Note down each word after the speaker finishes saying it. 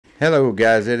Hello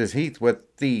guys, it is Heath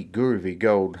with the Groovy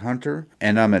Gold Hunter,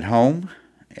 and I'm at home.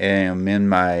 I'm in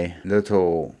my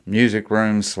little music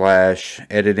room slash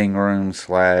editing room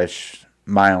slash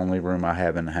my only room I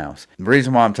have in the house. The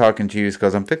reason why I'm talking to you is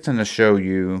because I'm fixing to show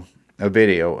you a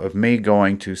video of me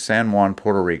going to San Juan,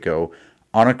 Puerto Rico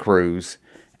on a cruise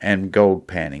and gold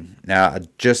panning. Now, I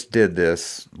just did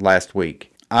this last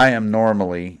week. I am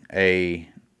normally a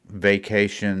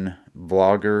vacation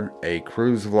vlogger, a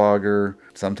cruise vlogger,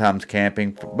 sometimes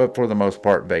camping, but for the most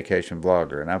part vacation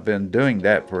vlogger, and I've been doing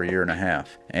that for a year and a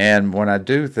half. And when I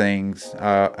do things,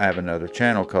 I have another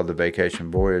channel called the Vacation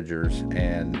Voyagers,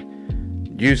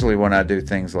 and usually when I do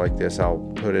things like this, I'll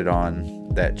put it on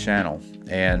that channel.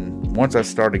 And once I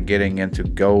started getting into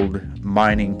gold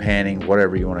mining, panning,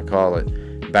 whatever you want to call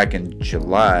it, back in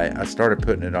July, I started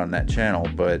putting it on that channel,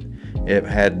 but it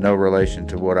had no relation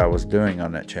to what I was doing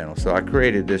on that channel. So I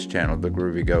created this channel, the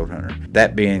Groovy Gold Hunter.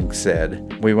 That being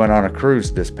said, we went on a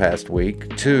cruise this past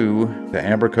week to the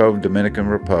Amber Cove, Dominican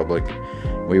Republic.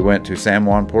 We went to San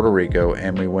Juan, Puerto Rico,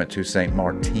 and we went to St.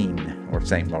 Martin, or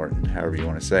St. Martin, however you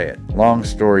want to say it. Long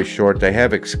story short, they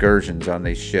have excursions on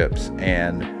these ships,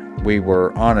 and we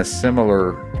were on a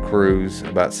similar cruise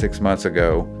about 6 months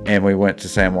ago, and we went to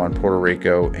San Juan, Puerto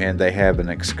Rico, and they have an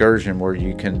excursion where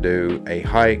you can do a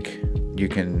hike, you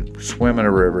can swim in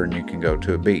a river, and you can go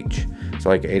to a beach. It's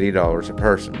like $80 a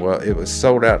person. Well, it was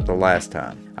sold out the last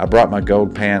time. I brought my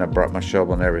gold pan, I brought my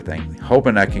shovel and everything,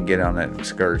 hoping I can get on that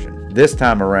excursion. This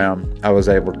time around, I was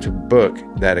able to book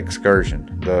that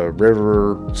excursion, the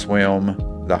river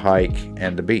swim, the hike,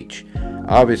 and the beach.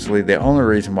 Obviously, the only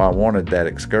reason why I wanted that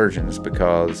excursion is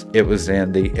because it was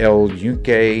in the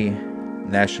Yunque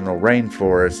National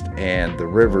Rainforest, and the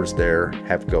rivers there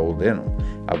have gold in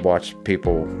them. I've watched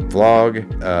people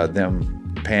vlog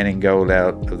them panning gold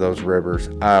out of those rivers.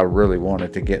 I really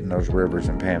wanted to get in those rivers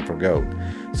and pan for gold.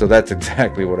 So that's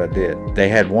exactly what I did. They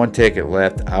had one ticket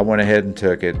left. I went ahead and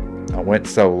took it. I went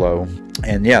solo.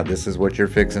 And yeah, this is what you're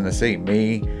fixing to see.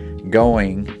 Me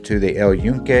going to the El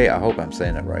Yunque, I hope I'm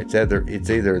saying it right. It's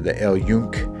either the El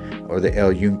Yunque or the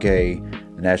El Yunque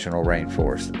National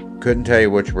Rainforest. Couldn't tell you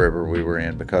which river we were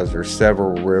in because there's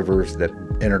several rivers that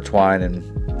intertwine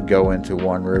and go into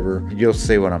one river. You'll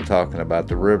see what I'm talking about.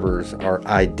 The rivers are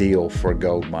ideal for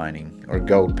gold mining or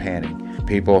gold panning.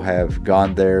 People have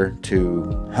gone there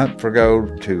to hunt for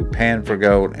gold, to pan for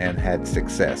gold, and had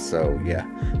success. So yeah,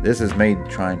 this is me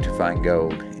trying to find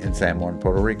gold in San Juan,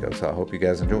 Puerto Rico. So I hope you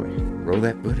guys enjoy. Roll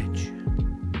that footage.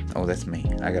 Oh, that's me.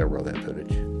 I gotta roll that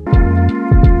footage.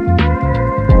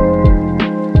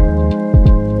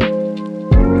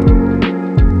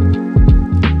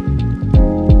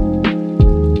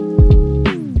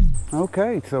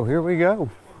 Okay, so here we go.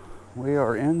 We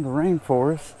are in the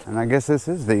rainforest, and I guess this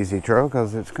is the easy trail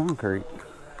because it's concrete.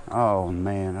 Oh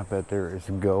man, I bet there is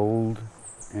gold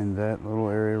in that little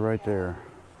area right there.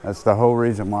 That's the whole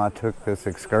reason why I took this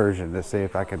excursion, to see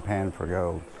if I can pan for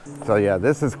gold. So yeah,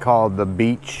 this is called the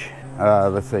beach,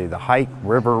 let's see, the hike,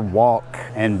 river, walk,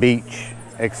 and beach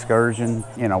excursion.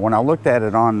 You know, when I looked at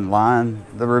it online,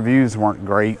 the reviews weren't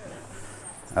great.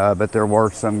 But there were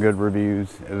some good reviews.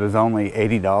 It was only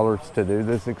 $80 to do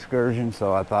this excursion,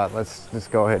 so I thought let's just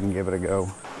go ahead and give it a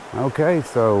go. Okay,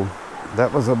 so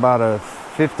that was about a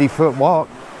 50-foot walk,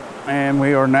 and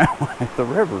we are now at the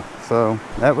river. So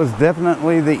that was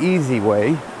definitely the easy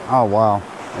way. Oh wow,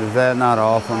 is that not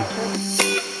awesome?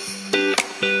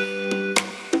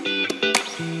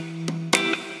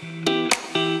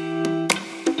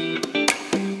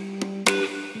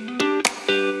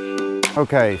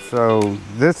 Okay, so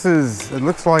this is, it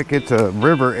looks like it's a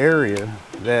river area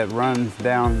that runs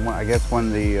down, I guess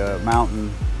when the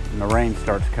mountain and the rain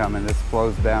starts coming, this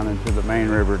flows down into the main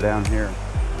river down here.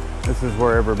 This is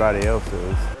where everybody else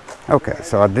is. Okay,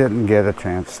 so I didn't get a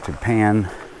chance to pan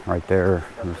right there.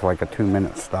 It was like a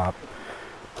 2-minute stop.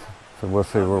 So we'll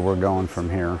see where we're going from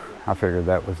here. I figured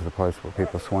that was the place where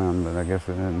people swim, but I guess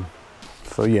it didn't.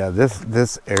 So yeah,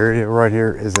 this area right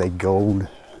here is a gold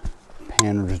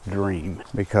panner's dream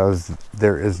because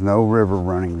there is no river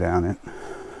running down it.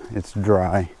 It's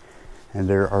dry, and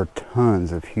there are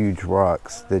tons of huge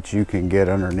rocks that you can get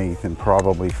underneath and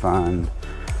probably find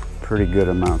pretty good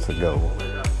amounts of gold.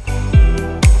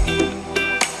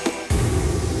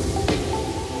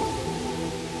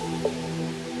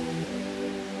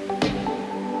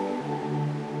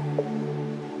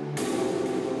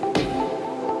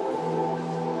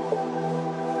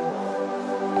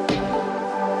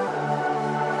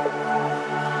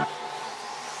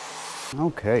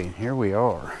 Okay, here we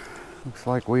are. Looks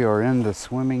like we are in the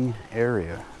swimming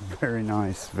area. Very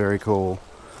nice, very cool,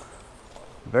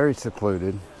 very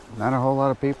secluded. Not a whole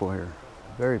lot of people here.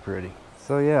 Very pretty.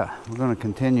 So yeah, we're going to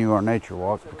continue our nature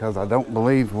walk because I don't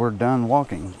believe we're done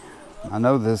walking. I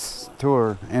know this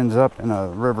tour ends up in a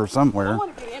river somewhere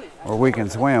where we can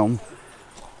swim.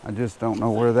 I just don't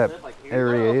know where that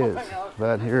area is.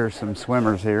 But here are some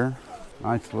swimmers here.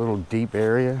 Nice little deep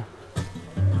area.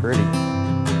 Pretty.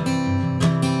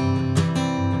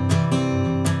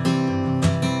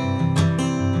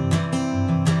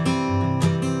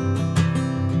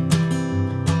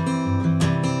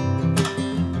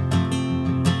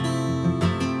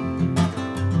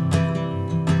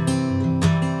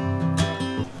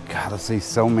 God, I see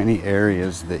so many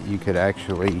areas that you could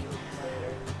actually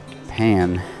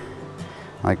pan.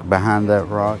 Like behind that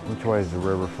rock. Which way is the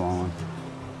river flowing?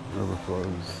 The river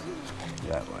flows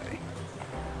that way.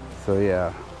 So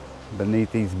yeah,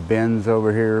 beneath these bends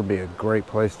over here would be a great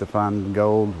place to find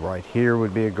gold. Right here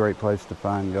would be a great place to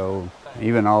find gold.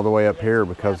 Even all the way up here,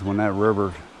 because when that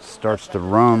river starts to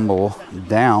rumble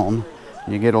down,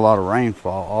 you get a lot of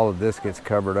rainfall. All of this gets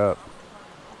covered up.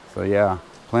 So yeah,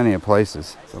 plenty of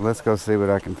places. So let's go see what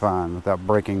I can find without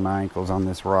breaking my ankles on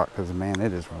this rock, because man,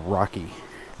 it is rocky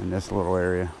in this little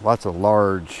area. Lots of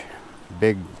large,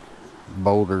 big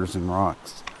boulders and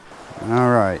rocks.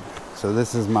 All right, so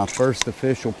this is my first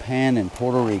official pan in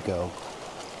Puerto Rico.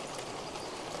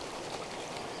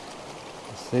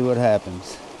 Let's see what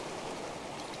happens.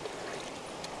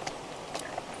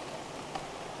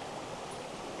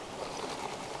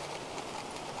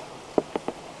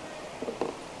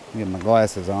 Get my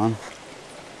glasses on.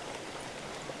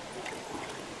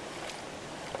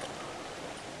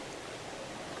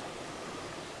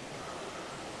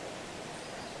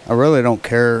 I really don't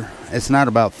care. It's not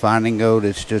about finding gold.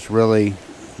 It's just really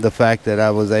the fact that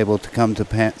I was able to come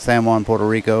to San Juan, Puerto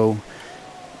Rico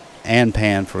and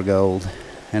pan for gold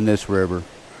in this river,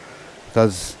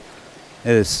 because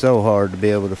it is so hard to be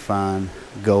able to find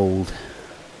gold.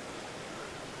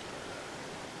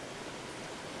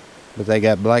 But they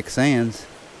got black sands.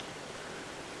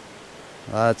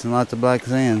 Lots and lots of black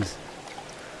sands.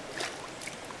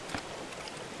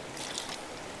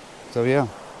 So yeah,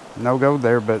 no gold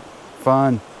there, but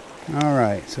fun. All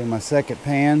right, so my second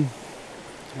pan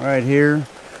right here,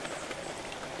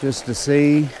 just to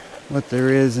see what there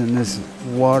is in this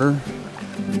water.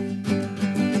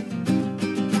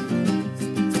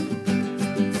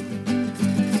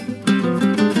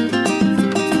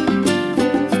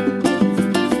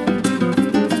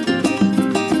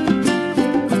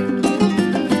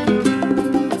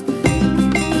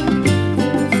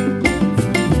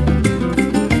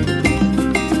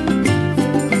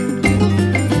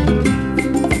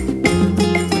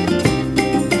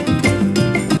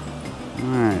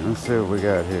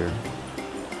 Here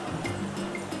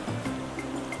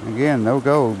again, no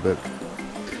gold, but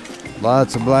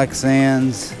lots of black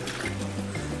sands.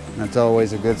 That's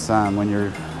always a good sign when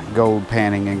you're gold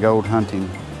panning and gold hunting.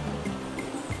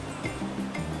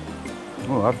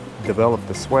 Oh, I've developed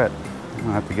a sweat.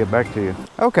 I'll have to get back to you.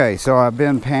 Okay, so I've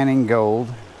been panning gold.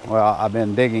 Well, I've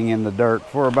been digging in the dirt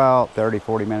for about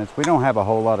 30-40 minutes. We don't have a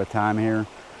whole lot of time here,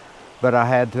 but I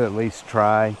had to at least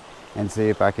try and see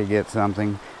if I could get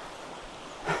something.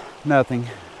 Nothing.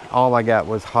 All I got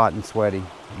was hot and sweaty,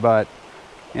 but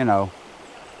you know,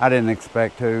 I didn't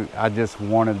expect to. I just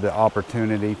wanted the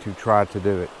opportunity to try to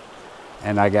do it,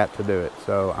 and I got to do it,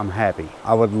 so I'm happy.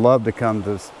 I would love to come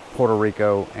to Puerto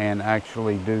Rico and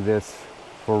actually do this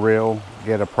for real,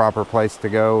 get a proper place to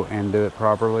go and do it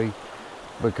properly,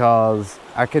 because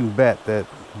I can bet that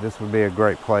this would be a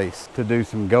great place to do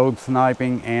some gold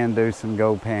sniping and do some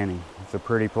gold panning. It's a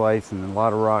pretty place and a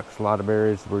lot of rocks, a lot of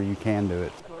areas where you can do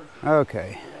it.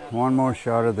 Okay, one more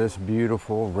shot of this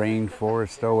beautiful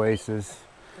rainforest oasis.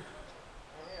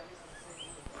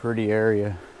 Pretty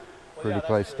area, pretty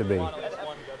place to be. All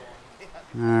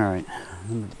right,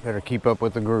 better keep up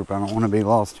with the group. I don't want to be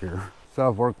lost here. So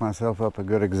I've worked myself up a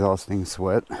good exhausting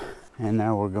sweat, and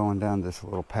now we're going down this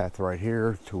little path right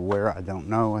here to where I don't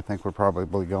know. I think we're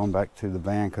probably going back to the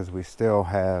van because we still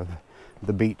have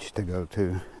the beach to go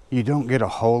to. You don't get a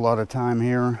whole lot of time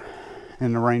here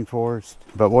in the rainforest,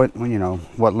 but what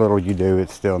little you do,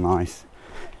 it's still nice.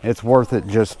 It's worth it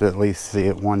just to at least see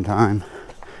it one time.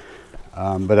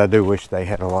 But I do wish they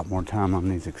had a lot more time on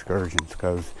these excursions,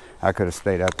 because I could have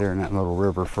stayed out there in that little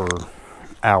river for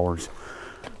hours.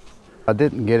 I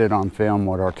didn't get it on film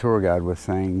what our tour guide was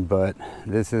saying, but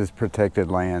this is protected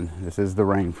land. This is the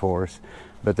rainforest,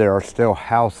 but there are still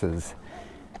houses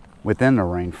within the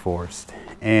rainforest.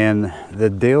 And the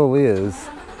deal is,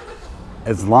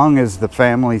 as long as the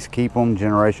families keep them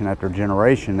generation after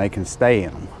generation, they can stay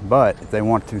in them. But if they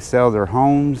want to sell their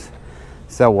homes,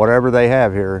 sell whatever they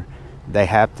have here, they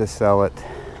have to sell it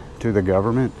to the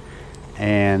government,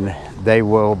 and they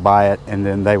will buy it and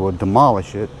then they will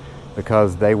demolish it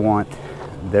because they want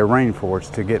their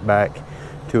rainforest to get back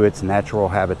to its natural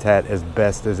habitat as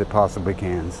best as it possibly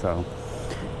can. So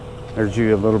there's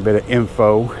you a little bit of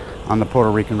info on the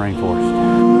Puerto Rican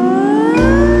rainforest.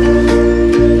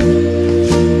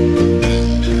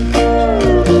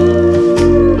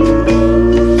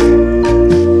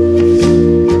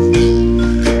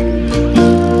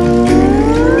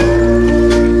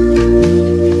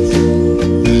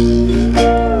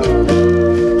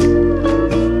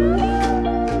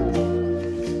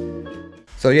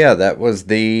 So yeah, that was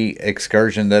the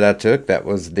excursion that I took. That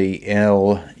was the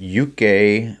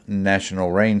Yunque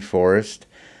National Rainforest.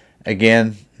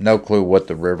 Again, no clue what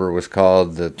the river was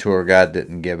called. The tour guide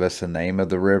didn't give us a name of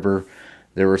the river.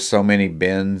 There were so many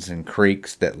bends and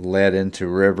creeks that led into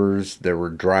rivers. There were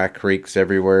dry creeks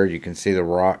everywhere. You can see the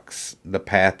rocks, the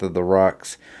path of the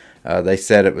rocks. They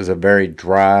said it was a very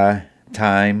dry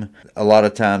time. A lot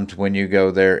of times when you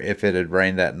go there, if it had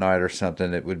rained that night or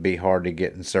something, it would be hard to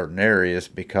get in certain areas,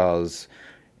 because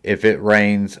if it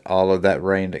rains, all of that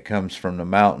rain that comes from the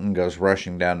mountain goes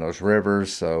rushing down those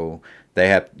rivers. So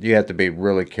you have to be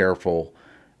really careful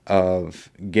of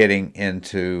getting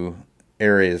into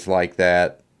areas like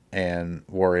that and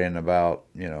worrying about,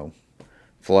 you know,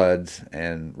 floods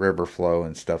and river flow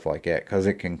and stuff like that, because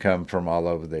it can come from all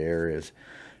over the areas.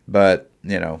 But,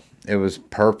 you know, it was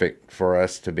perfect for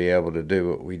us to be able to do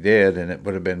what we did, and it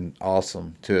would have been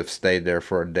awesome to have stayed there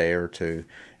for a day or two.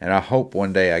 And I hope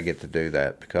one day I get to do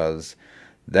that, because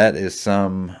that is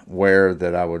somewhere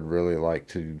that I would really like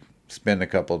to spend a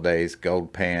couple of days,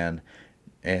 gold pan,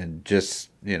 and just,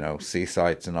 you know, see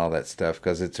sights and all that stuff,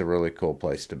 because it's a really cool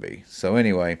place to be. So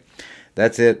anyway,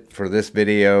 that's it for this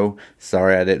video.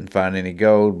 Sorry I didn't find any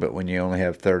gold, but when you only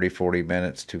have 30-40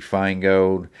 minutes to find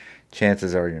gold,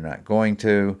 chances are you're not going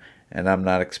to, and I'm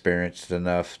not experienced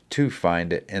enough to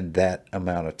find it in that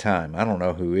amount of time. I don't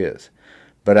know who is,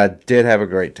 but I did have a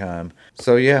great time.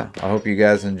 So yeah, I hope you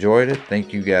guys enjoyed it.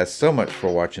 Thank you guys so much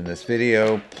for watching this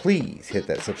video. Please hit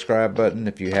that subscribe button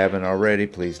if you haven't already.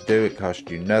 Please do. It costs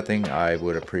you nothing. I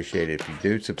would appreciate it if you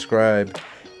do subscribe.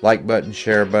 Like button,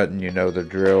 share button, you know the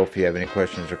drill. If you have any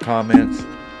questions or comments,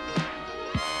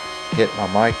 hit my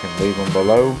mic and leave them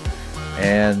below.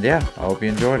 And yeah, I hope you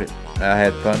enjoyed it. I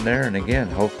had fun there, and again,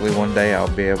 hopefully one day I'll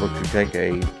be able to take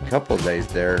a couple of days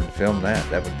there and film that.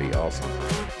 That would be awesome.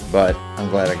 But I'm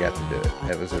glad I got to do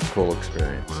it. It was a cool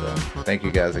experience. So thank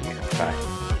you guys again.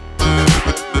 Bye.